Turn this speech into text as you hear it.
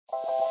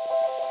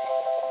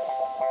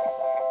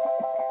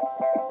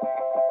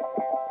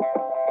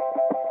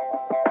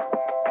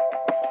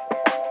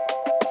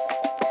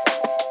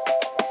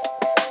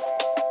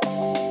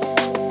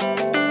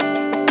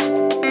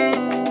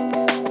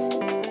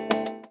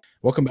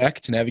Welcome back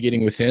to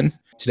Navigating Within.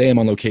 Today I'm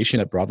on location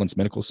at Broadlands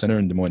Medical Center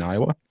in Des Moines,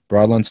 Iowa.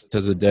 Broadlands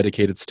has a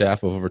dedicated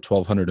staff of over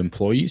 1,200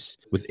 employees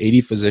with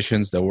 80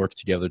 physicians that work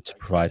together to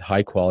provide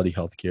high-quality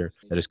healthcare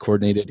that is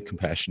coordinated,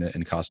 compassionate,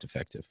 and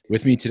cost-effective.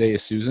 With me today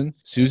is Susan.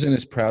 Susan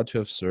is proud to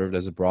have served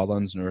as a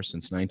Broadlands nurse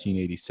since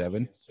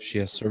 1987. She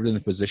has served in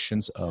the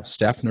positions of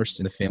staff nurse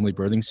in the Family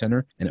Birthing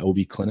Center and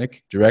OB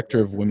Clinic,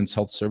 Director of Women's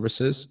Health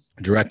Services,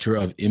 Director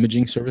of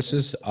Imaging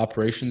Services,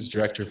 Operations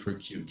Director for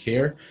Acute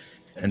Care,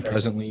 and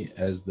presently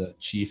as the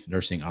Chief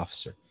Nursing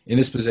Officer. In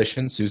this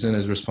position, Susan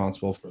is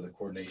responsible for the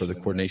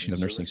coordination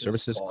of nursing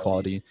services,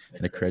 quality,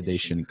 and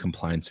accreditation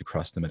compliance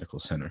across the medical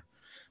center.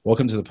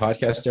 Welcome to the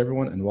podcast,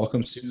 everyone, and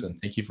welcome, Susan.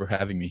 Thank you for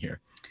having me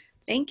here.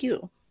 Thank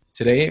you.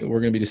 Today, we're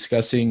going to be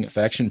discussing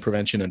infection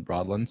prevention at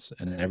Broadlands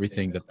and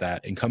everything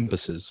that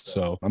encompasses.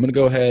 So I'm going to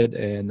go ahead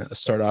and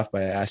start off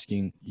by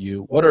asking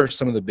you, what are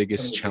some of the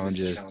biggest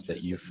challenges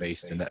that you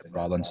faced and that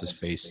Broadlands has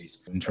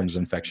faced in terms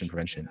of infection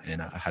prevention,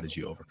 and how did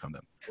you overcome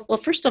them? Well,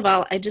 first of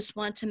all, I just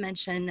want to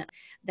mention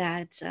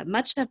that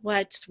much of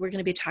what we're going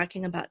to be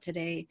talking about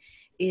today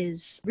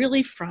is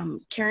really from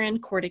Karen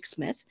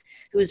Cordick-Smith,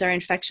 who is our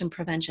infection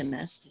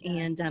preventionist.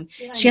 And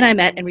she and I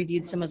met and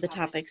reviewed some of the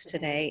topics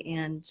today.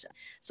 And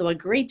so a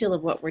great deal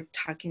of what we're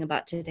talking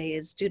about today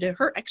is due to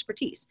her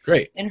expertise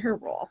in her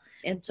role.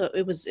 And so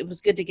it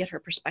was good to get her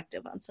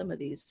perspective on some of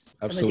these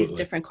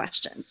different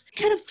questions.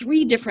 Kind of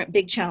three different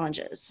big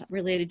challenges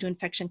related to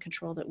infection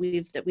control that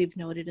we've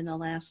noted in the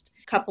last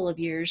couple of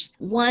years.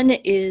 One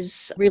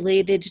is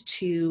related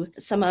to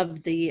some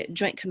of the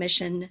Joint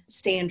Commission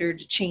standard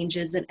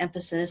changes and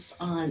emphasis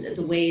on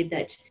the way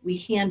that we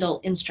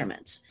handle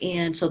instruments.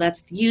 And so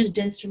that's used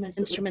instruments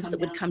that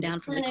would come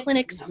down from the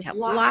clinics. We have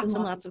lots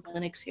and lots of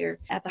clinics here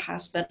at the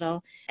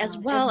hospital, as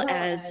well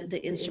as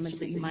the instruments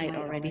that you might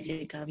already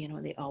think of,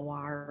 the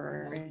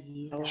OR,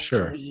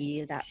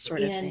 that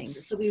sort of thing.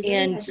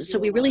 And so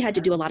we really had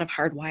to do a lot of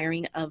hard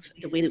wiring of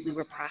the way that we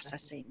were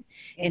processing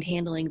and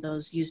handling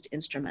those used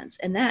instruments.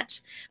 And that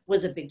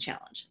was a big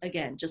challenge.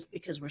 Again, just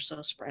because we're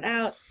so spread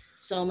out,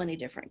 so many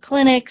different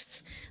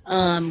clinics,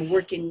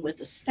 working with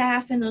the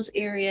staff in those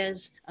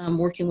areas,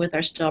 working with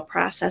our sterile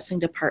processing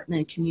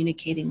department,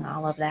 communicating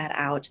all of that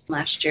out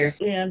last year.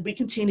 And we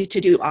continue to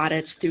do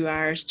audits through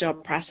our sterile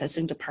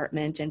processing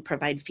department and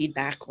provide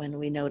feedback when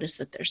we notice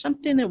that there's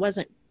something that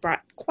wasn't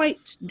brought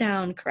quite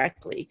down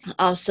correctly.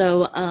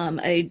 Also,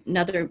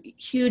 another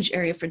huge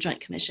area for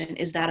Joint Commission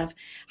is that of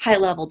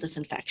high-level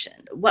disinfection.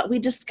 What we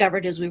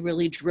discovered is we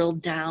really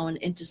drilled down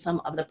into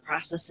some of the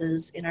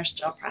processes in our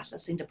sterile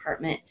processing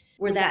department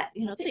where that,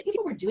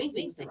 people were doing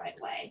things the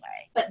right way,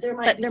 but there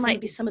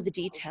might be some of the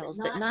details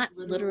that not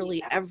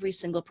literally every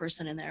single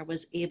person in there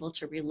was able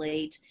to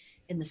relate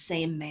in the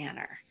same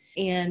manner.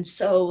 And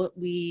so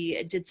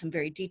we did some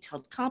very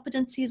detailed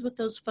competencies with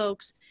those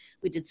folks.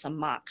 We did some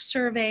mock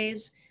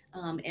surveys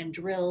and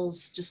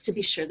drills just to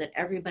be sure that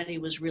everybody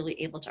was really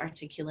able to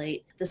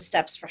articulate the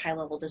steps for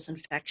high-level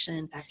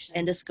disinfection,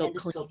 endoscope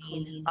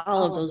cleaning,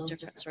 all of those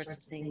different sorts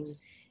of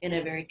things in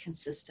a very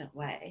consistent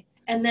way.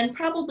 And then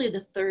probably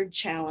the third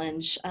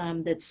challenge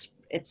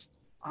it's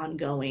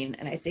ongoing,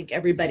 and I think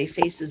everybody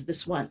faces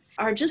this one,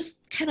 are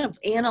just kind of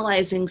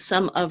analyzing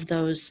some of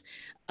those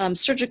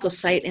surgical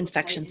site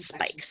infection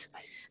spikes.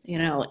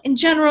 In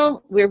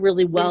general, we're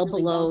really well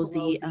below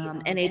the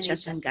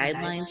NHSN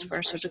guidelines for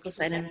our surgical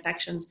site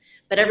infections,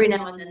 but every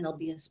now and then there'll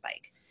be a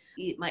spike.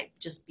 It might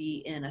just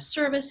be in a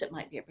service, it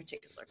might be a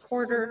particular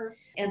quarter.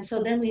 And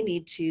so then we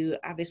need to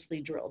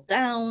obviously drill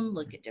down,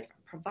 look at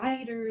different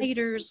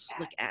providers,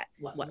 look at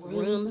what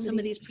rooms some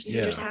of these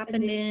procedures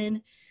happen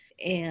in.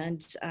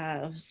 And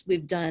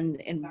we've done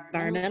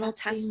environmental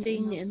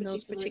testing in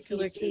those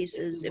particular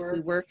cases. If we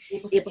were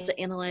able to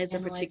analyze a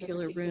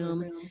particular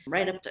room,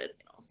 right up to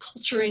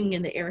culturing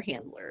in the air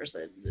handlers,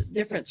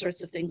 different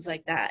sorts of things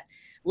like that.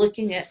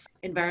 Looking at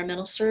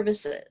environmental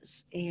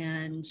services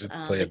and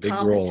play a big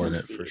role in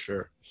it for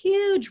sure.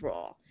 Huge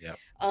role.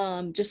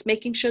 Yeah. Just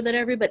making sure that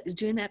everybody's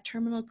doing that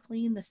terminal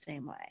clean the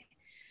same way.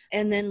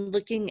 And then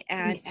looking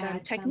at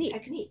technique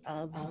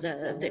of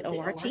the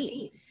OR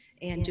team.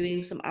 And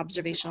doing some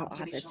observational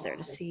audits there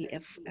to see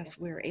if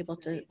we're able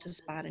to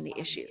spot any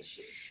issues.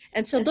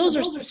 And so those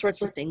are the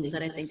sorts of things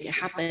that I think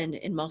happen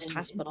in most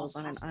hospitals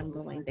on an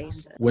ongoing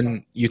basis.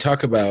 When you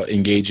talk about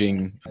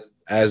engaging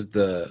as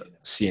the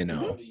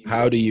CNO,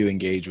 how do you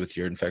engage with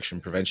your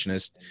infection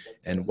preventionist,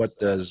 and what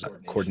does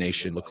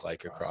coordination look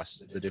like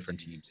across the different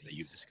teams that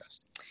you've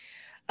discussed?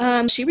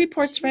 She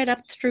reports right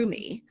up through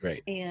me.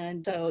 Great.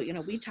 And so,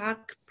 we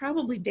talk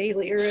probably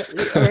daily or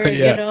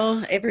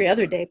every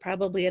other day,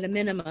 probably at a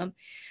minimum.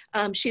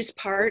 She's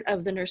part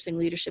of the Nursing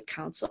Leadership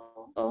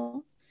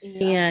Council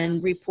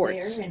and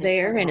reports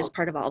there and is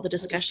part of all the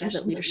discussions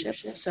at leadership.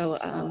 So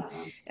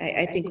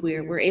I think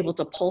we're able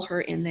to pull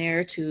her in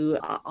there to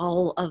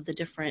all of the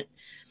different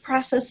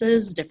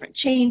processes, different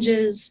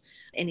changes,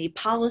 any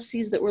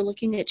policies that we're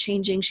looking at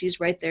changing. She's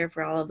right there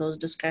for all of those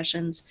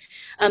discussions.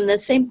 The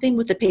same thing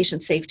with the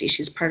patient safety.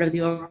 She's part of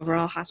the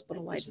overall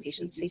hospital-wide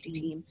patient safety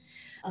team.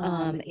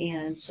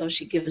 And so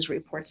she gives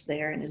reports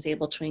there and is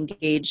able to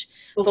engage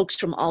folks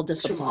from all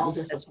disciplines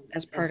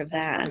as part of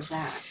that.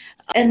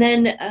 And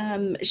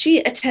then she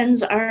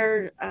attends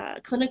our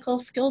clinical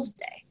skills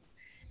day.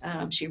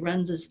 She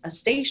runs a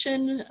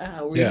station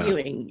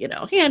reviewing,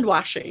 hand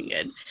washing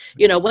and,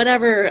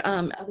 whatever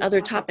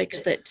other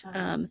topics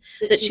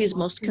that she's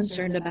most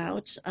concerned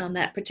about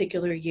that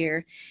particular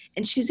year.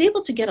 And she's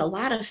able to get a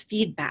lot of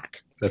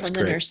feedback from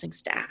the nursing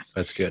staff.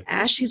 That's good.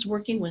 As she's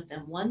working with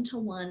them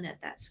one-to-one at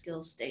that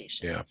skills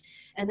station. Yeah.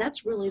 And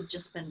that's really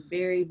just been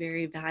very,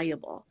 very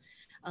valuable.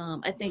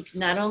 I think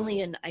not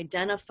only in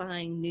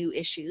identifying new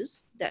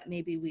issues that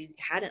maybe we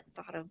hadn't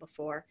thought of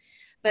before,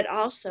 but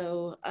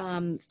also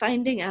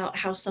finding out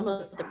how some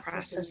of the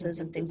processes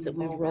and things that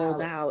we've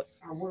rolled out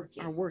are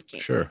working.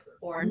 Sure.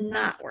 Or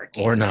not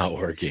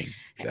working.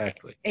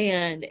 Exactly.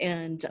 And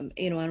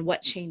and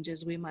what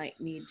changes we might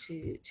need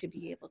to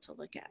be able to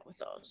look at with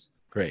those.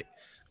 Great.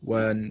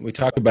 When we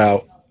talk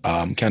about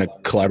kind of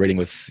collaborating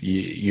with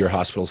your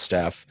hospital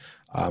staff,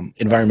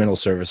 environmental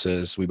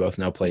services, we both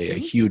now play a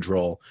huge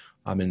role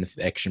in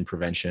infection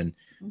prevention.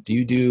 Do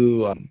you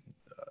do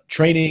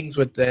trainings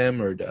with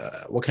them, or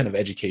what kind of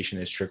education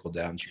is trickled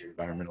down to your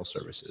environmental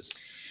services?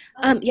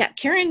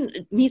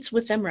 Karen meets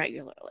with them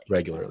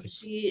regularly.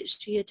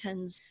 She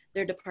attends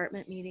their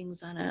department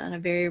meetings on a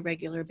very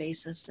regular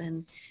basis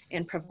and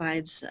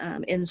provides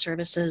in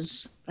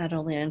services not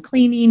only on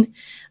cleaning,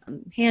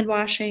 hand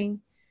washing,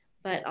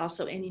 but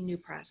also any new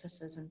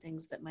processes and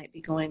things that might be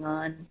going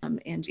on.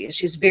 And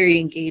she's very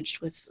engaged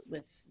with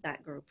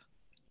that group.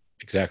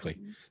 Exactly.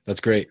 That's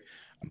great.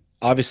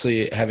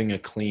 Obviously, having a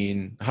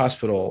clean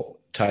hospital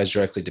ties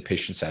directly to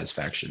patient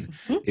satisfaction.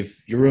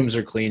 If your rooms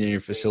are clean and your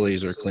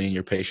facilities are clean,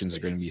 your patients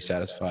are going to be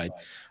satisfied.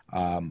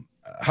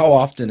 How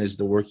often is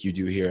the work you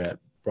do here at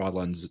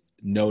Broadlands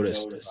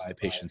noticed by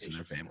patients and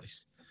their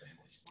families?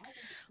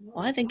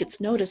 Well, I think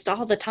it's noticed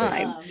all the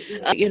time,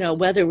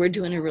 whether we're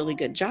doing a really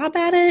good job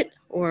at it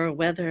or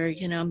whether,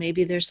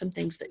 maybe there's some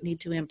things that need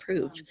to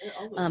improve.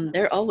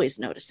 They're always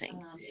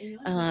noticing.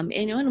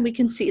 And we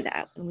can see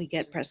that when we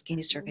get Press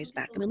Ganey surveys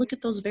back. We look at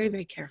those very,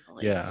 very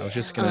carefully. Yeah, I was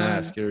just going to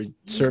ask, your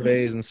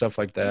surveys and stuff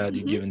like that,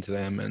 you give to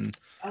them? And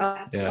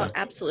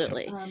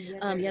absolutely.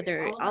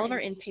 All of our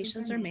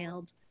inpatients are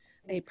mailed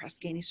a Press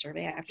Ganey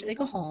survey after they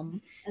go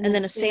home, and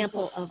then a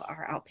sample of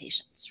our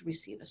outpatients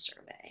receive a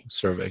survey.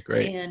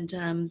 Great.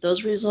 And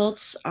those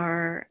results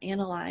are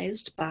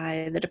analyzed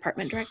by the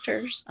department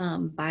directors,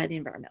 by the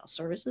environmental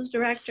services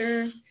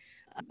director,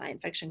 by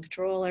infection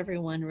control.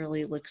 Everyone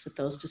really looks at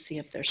those to see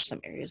if there's some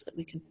areas that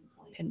we can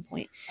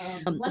pinpoint.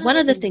 One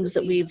of the things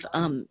that we've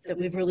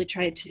really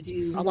tried to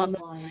do along the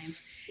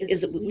lines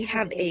is that we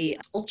have a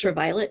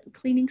ultraviolet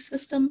cleaning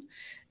system.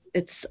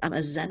 It's a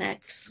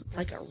Xenex. It's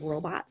like a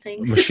robot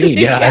thing. Machine,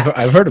 yeah.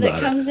 I've heard about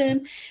it. That comes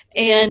in,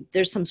 and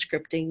there's some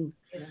scripting,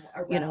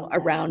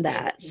 around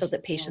that, so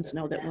that patients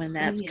know that when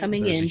that's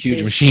coming in, a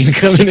huge machine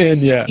coming in,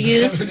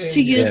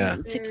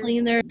 to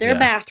clean their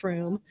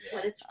bathroom,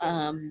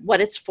 what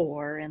it's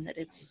for, and that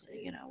it's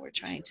we're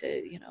trying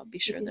to be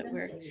sure that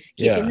we're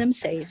keeping them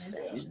safe.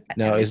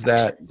 Now, is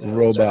that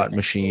robot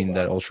machine,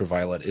 that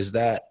ultraviolet, is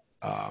that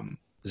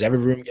does every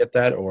room get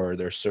that, or are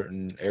there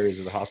certain areas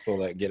of the hospital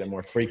that get it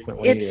more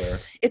frequently?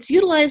 It's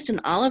utilized in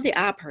all of the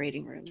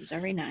operating rooms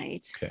every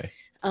night. Okay.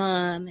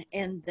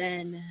 And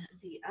then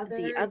the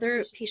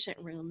other patient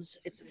rooms,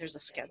 there's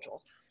a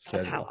schedule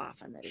of how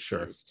often that it's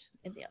used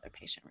in the other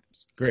patient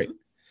rooms. Great.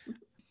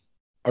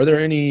 Are there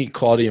any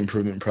quality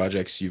improvement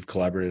projects you've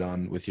collaborated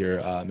on with your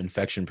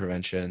infection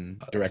prevention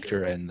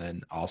director and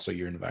then also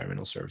your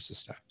environmental services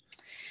staff?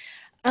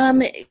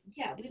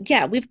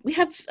 We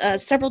have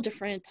several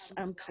different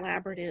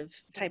collaborative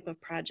type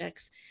of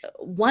projects.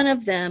 One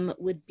of them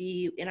would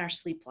be in our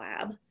sleep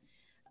lab.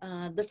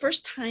 The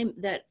first time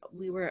that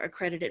we were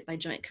accredited by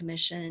Joint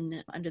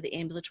Commission under the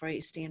ambulatory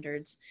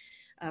standards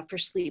for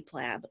sleep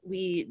lab,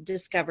 we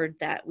discovered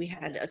that we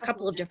had a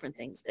couple of different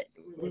things that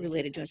were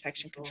related to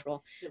infection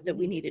control that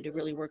we needed to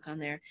really work on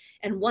there.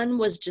 And one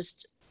was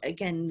just,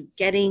 again,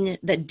 getting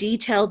the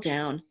detail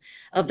down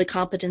of the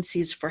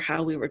competencies for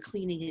how we were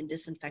cleaning and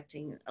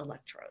disinfecting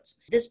electrodes.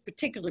 This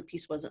particular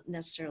piece wasn't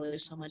necessarily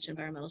so much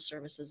environmental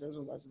services as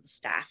it was the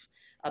staff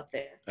up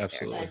there.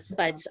 Absolutely.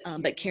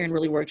 But Karen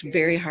really worked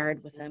very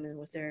hard with them and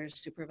with their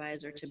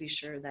supervisor to be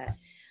sure that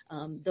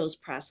those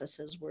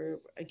processes were,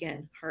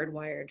 again,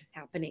 hardwired,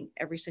 happening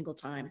every single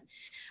time.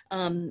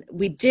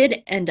 We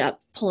did end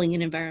up pulling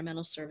in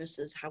environmental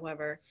services,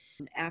 however,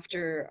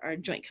 after our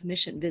Joint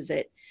Commission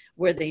visit,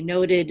 where they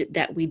noted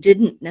that we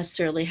didn't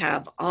necessarily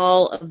have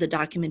all of the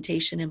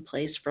documentation in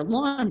place for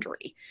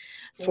laundry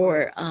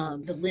for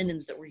the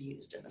linens that were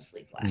used in the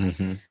sleep lab.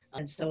 Mm-hmm.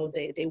 And so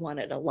they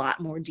wanted a lot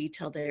more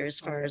detail there as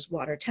far as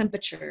water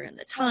temperature and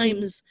the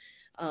times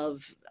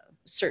of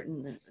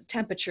certain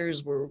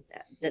temperatures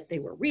that they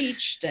were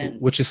reached, and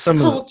which is some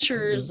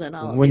cultures and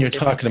all. When you're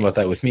talking about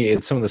that with me,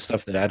 it's some of the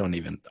stuff that I don't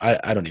even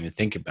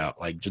think about,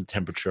 like the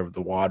temperature of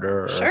the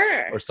water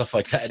or stuff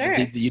like that. Sure.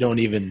 You don't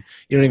even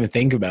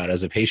think about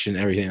as a patient,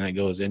 everything that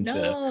goes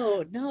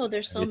into. No,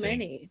 there's so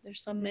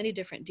many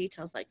different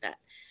details like that.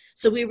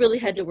 So we really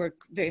had to work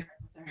very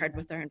hard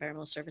with our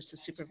environmental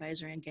services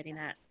supervisor in getting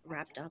that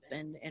wrapped up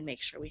and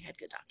make sure we had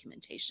good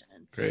documentation.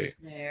 Great.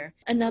 There.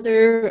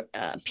 Another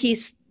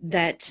piece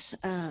that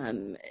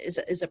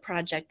is a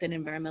project that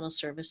environmental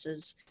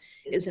services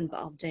is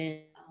involved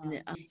in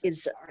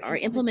is our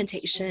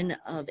implementation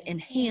of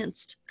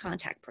enhanced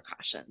contact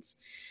precautions.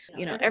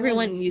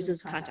 Everyone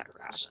uses contact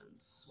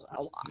precautions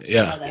a lot.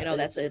 Yeah.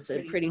 It's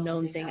a pretty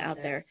known thing out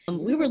there.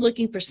 We were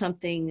looking for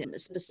something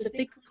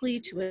specifically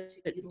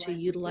to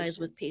utilize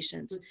with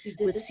patients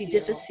with C.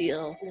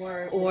 difficile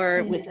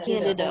or with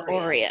Candida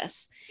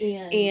aureus.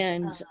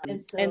 And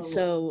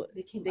so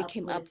they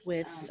came up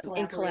with,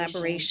 in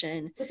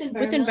collaboration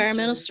with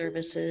environmental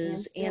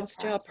services and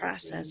sterile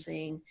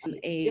processing,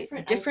 a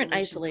different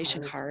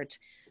isolation cart,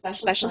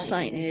 special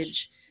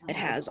signage. It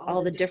has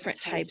all the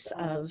different types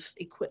of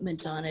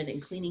equipment on it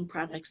and cleaning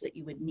products that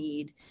you would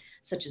need,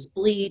 such as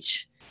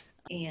bleach,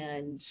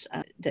 and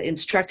the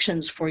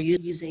instructions for you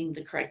using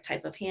the correct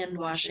type of hand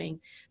washing,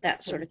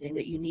 that sort of thing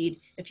that you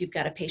need if you've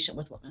got a patient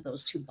with one of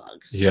those two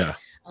bugs. Yeah.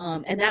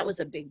 And that was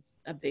a big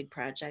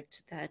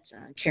project that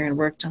Karen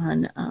worked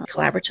on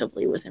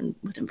collaboratively with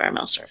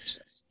environmental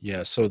services.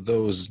 Yeah, so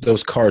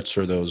those carts,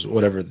 or those,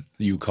 whatever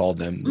you called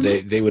them,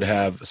 they would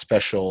have a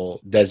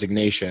special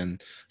designation,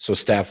 so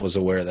staff was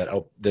aware that,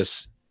 oh,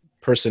 this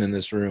person in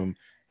this room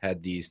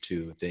had these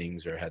two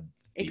things, or had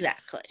these.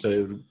 Exactly. So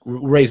it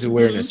would raise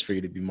awareness for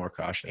you to be more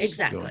cautious.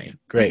 Exactly.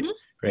 Great.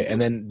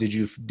 And then did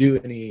you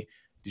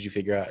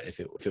figure out if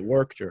it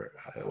worked, or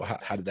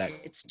how did that?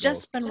 It's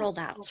just been rolled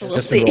out, so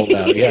we'll see. Rolled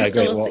out. Yeah,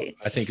 great. We'll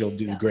I think it'll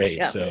do great.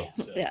 Yeah. So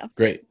yeah,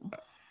 great.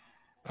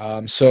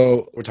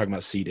 So we're talking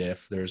about C.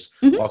 diff. There's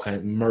all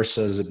kinds.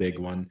 MRSA is a big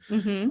one.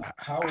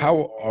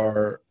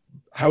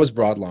 How is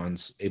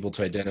Broadlawns able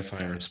to identify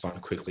and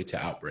respond quickly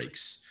to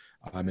outbreaks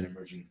and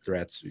emerging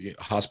threats?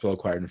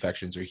 Hospital-acquired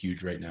infections are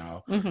huge right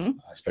now,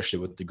 especially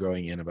with the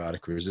growing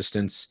antibiotic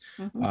resistance.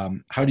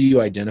 How do you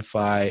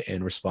identify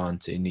and respond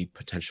to any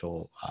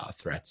potential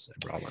threats at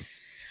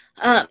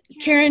Broadlawns?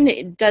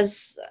 Karen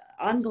does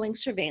ongoing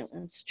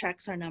surveillance,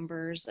 tracks our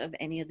numbers of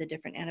any of the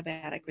different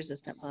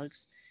antibiotic-resistant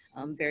bugs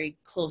very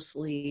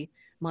closely,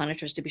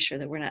 monitors to be sure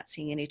that we're not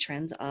seeing any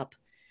trends up,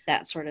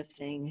 that sort of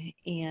thing.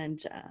 And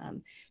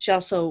she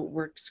also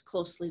works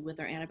closely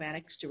with our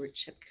antibiotic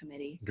stewardship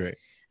committee. Great.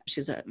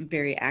 She's a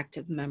very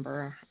active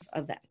member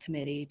of that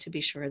committee to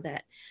be sure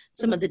that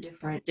some of the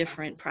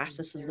different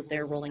processes that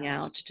they're rolling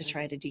out to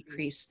try to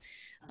decrease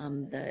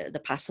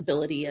the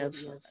possibility of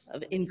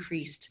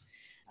increased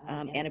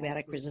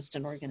antibiotic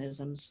resistant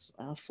organisms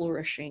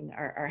flourishing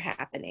are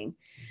happening.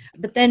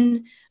 But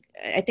then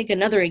I think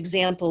another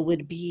example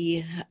would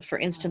be, for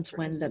instance,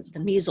 when the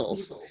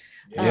measles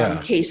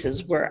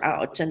cases were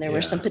out, and there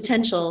were some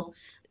potential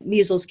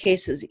measles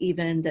cases,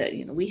 even that,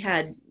 we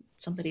had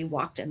somebody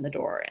walked in the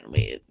door and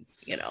we,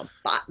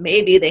 thought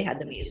maybe they had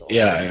the measles.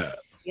 Yeah.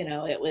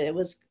 It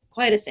was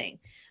quite a thing.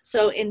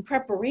 So in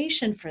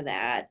preparation for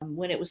that,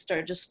 when it was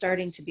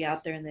starting to be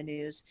out there in the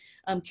news,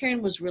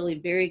 Karen was really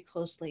very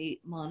closely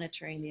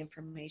monitoring the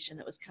information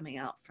that was coming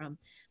out from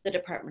the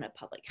Department of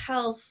Public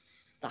Health,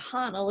 the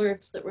HAN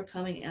alerts that were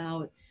coming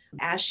out.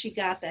 As she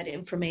got that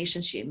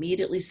information, she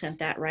immediately sent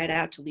that right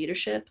out to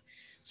leadership,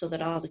 so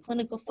that all the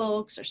clinical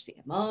folks, our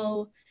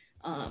CMO,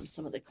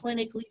 some of the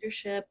clinic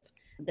leadership,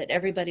 that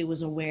everybody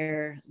was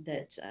aware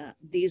that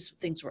these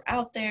things were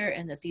out there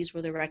and that these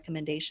were the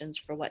recommendations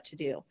for what to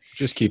do.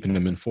 Just keeping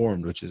them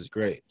informed, which is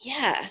great.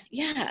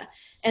 Yeah.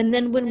 And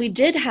then when we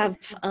did have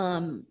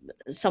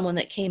someone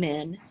that came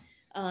in,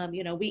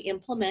 we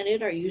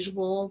implemented our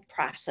usual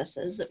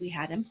processes that we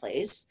had in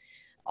place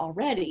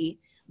already,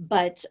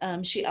 but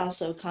she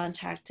also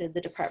contacted the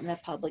Department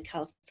of Public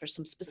Health for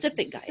some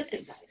specific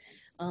guidance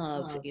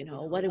of,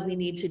 what do we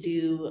need to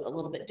do a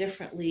little bit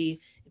differently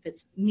if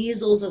it's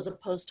measles as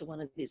opposed to one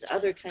of these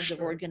other kinds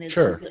of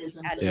organisms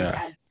that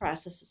had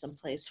processes in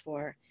place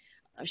for.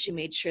 She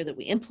made sure that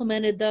we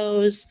implemented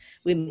those.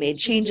 We made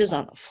changes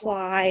on the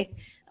fly.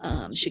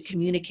 She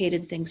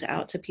communicated things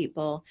out to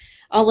people.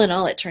 All in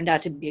all, it turned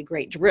out to be a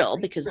great drill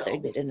because they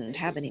didn't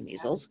have any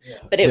measles,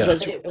 but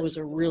it was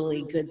a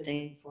really good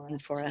thing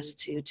for us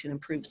to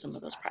improve some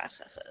of those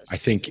processes. I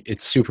think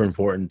it's super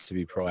important to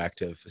be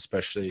proactive,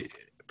 especially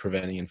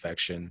preventing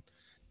infection,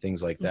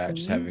 things like that.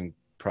 Just having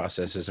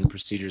processes and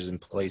procedures in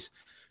place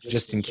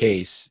just in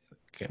case,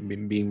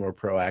 being more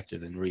proactive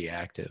than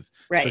reactive,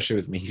 especially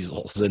with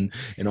measles and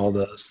all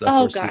the stuff.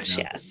 Oh gosh,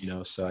 yes.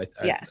 So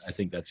I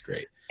think that's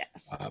great.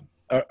 Yes.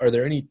 Are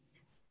there any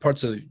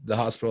parts of the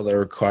hospital that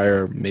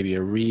require maybe a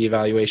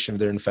reevaluation of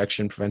their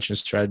infection prevention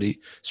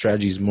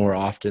strategies more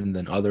often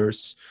than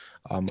others?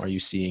 Are you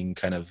seeing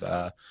kind of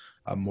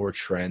more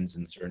trends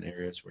in certain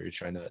areas where you're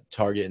trying to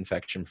target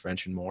infection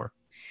prevention more?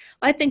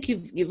 I think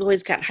you've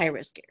always got high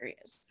risk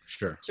areas.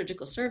 Sure.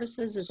 Surgical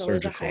services is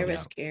always a Surgical, high yeah.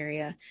 risk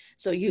area.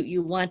 So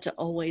you want to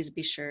always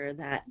be sure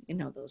that,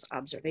 those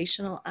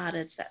observational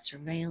audits, that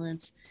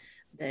surveillance,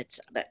 that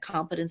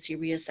competency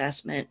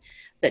reassessment,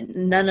 that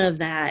none of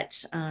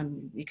that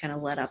you kind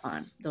of let up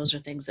on. Those are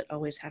things that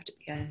always have to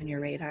be on your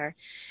radar.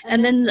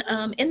 And then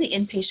in the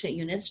inpatient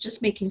units,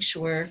 just making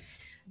sure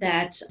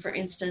that, for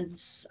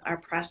instance, our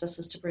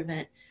processes to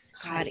prevent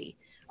CODI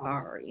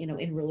are,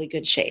 in really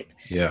good shape.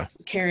 Yeah.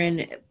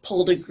 Karen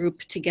pulled a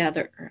group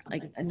together,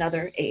 like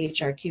another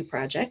AHRQ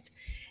project,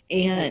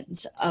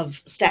 and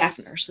of staff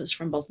nurses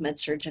from both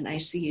med-surg and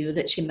ICU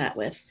that she met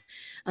with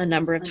a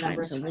number of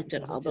times and looked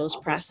at all those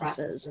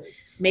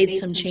processes, made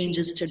some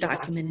changes to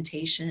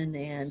documentation,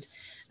 and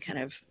kind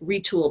of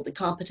retooled the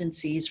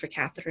competencies for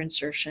catheter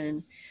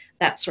insertion,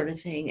 that sort of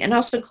thing, and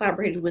also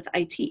collaborated with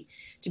IT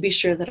to be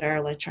sure that our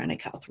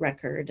electronic health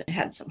record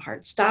had some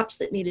hard stops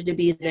that needed to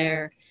be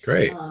there.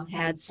 Great.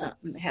 Had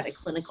a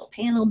clinical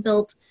panel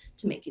built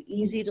to make it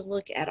easy to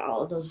look at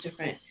all of those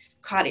different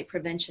CODI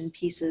prevention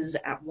pieces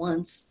at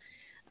once.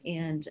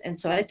 And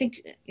so I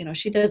think,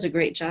 she does a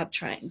great job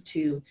trying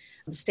to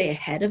stay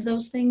ahead of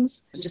those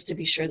things, just to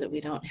be sure that we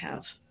don't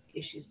have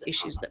issues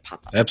that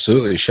pop up.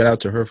 Absolutely. Shout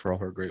out to her for all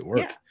her great work.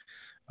 Yeah.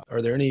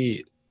 Are there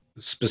any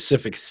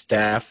specific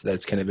staff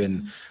that's kind of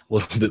been a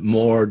little bit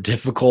more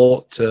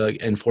difficult to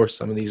enforce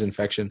some of these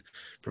infection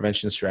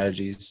prevention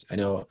strategies? I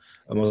know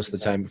most of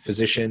the time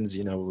physicians,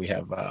 we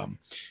have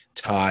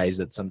ties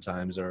that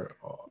sometimes are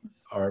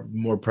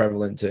more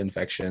prevalent to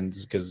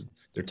infections because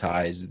they're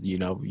ties.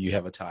 You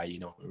have a tie, you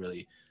don't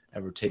really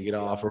ever take it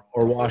off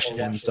or wash it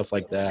and stuff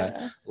like that.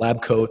 Yeah.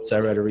 Lab coats. I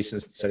read a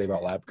recent study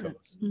about lab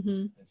coats Mm-hmm.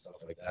 and stuff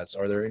like that. So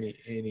are there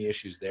any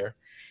issues there?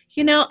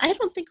 I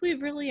don't think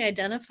we've really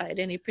identified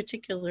any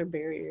particular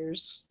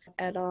barriers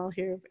at all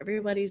here.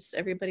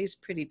 Everybody's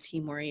pretty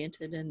team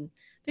oriented, and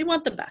they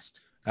want the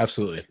best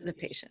Absolutely. for the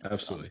patient.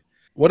 Absolutely. So.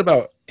 What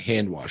about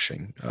hand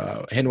washing?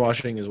 Hand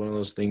washing is one of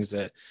those things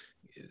that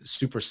is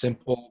super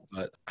simple,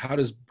 but how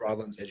does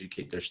Broadlands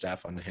educate their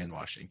staff on hand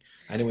washing?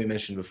 I know we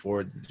mentioned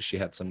before she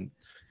had some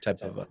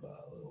type of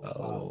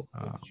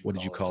what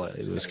did you call it?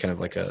 It was kind of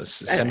like a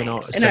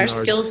seminar. In our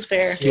skills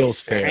fair.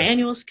 Our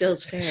annual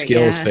skills fair.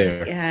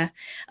 Fair.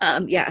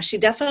 Yeah. She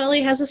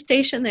definitely has a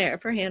station there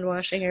for hand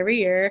washing every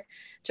year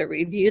to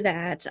review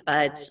that.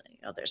 But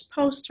there's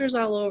posters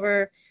all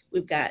over.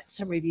 We've got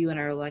some review in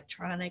our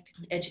electronic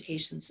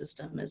education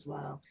system as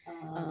well.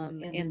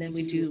 And then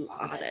we do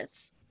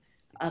audits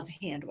of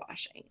hand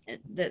washing. And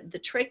the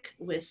trick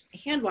with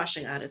hand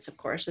washing audits, of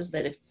course, is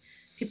that if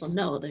people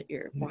know that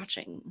you're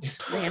watching,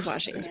 the hand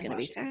washing is going to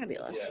be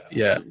fabulous.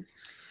 Yeah.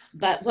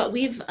 But what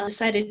we've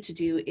decided to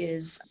do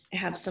is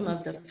have some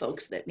of the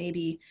folks that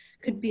maybe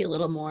could be a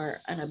little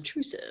more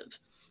unobtrusive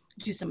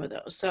do some of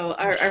those. So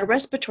our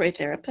respiratory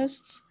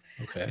therapists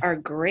are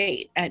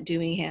great at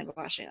doing hand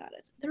washing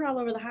audits. They're all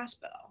over the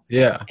hospital.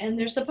 Yeah. And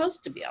they're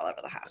supposed to be all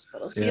over the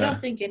hospital. So you don't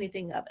think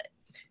anything of it.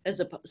 As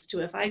opposed to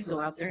if I go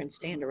out there and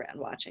stand around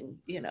watching,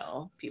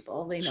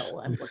 people, they know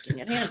I'm looking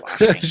at hand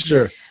washing.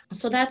 Sure.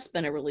 So that's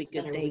been a really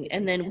good thing.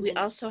 And then we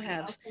also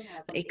have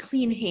a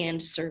clean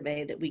hand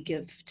survey that we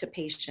give to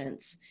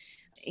patients,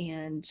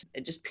 and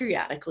just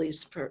periodically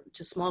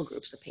to small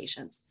groups of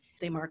patients.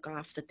 They mark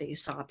off that they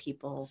saw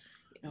people,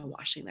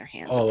 washing their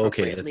hands. Oh,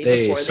 okay. That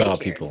they saw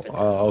people.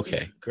 Oh,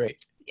 okay.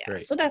 Great. Yeah.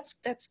 Great. So that's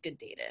good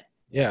data.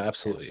 Yeah,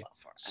 absolutely. Well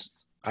for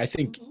us. I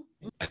think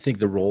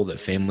the role that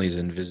families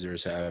and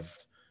visitors have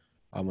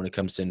when it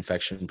comes to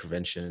infection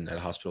prevention at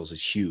hospitals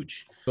is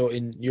huge. So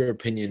in your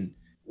opinion,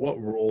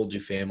 what role do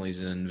families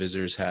and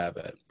visitors have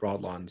at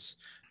Broadlands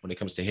when it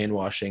comes to hand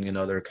washing and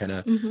other kind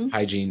of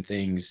hygiene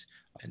things?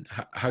 And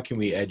how can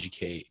we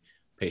educate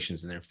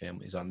patients and their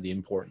families on the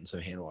importance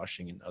of hand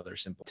washing and other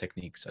simple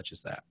techniques such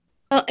as that?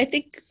 I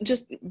think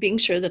just being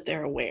sure that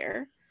they're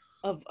aware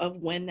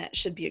of when that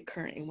should be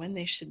occurring, when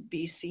they should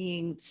be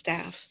seeing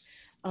staff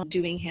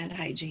doing hand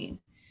hygiene.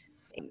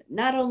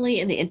 Not only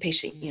in the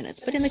inpatient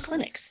units, but in the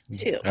clinics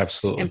too.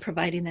 Absolutely. And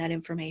providing that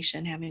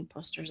information, having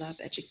posters up,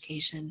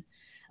 education,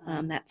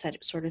 that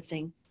sort of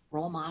thing,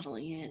 role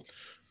modeling it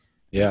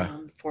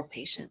for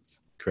patients.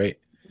 Great.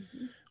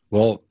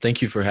 Well,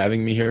 thank you for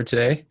having me here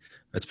today.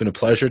 It's been a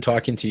pleasure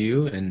talking to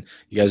you, and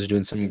you guys are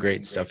doing some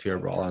great stuff here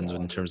at Broadlands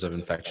in terms of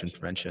infection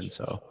prevention.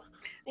 So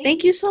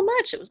thank you so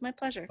much. It was my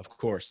pleasure. Of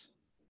course.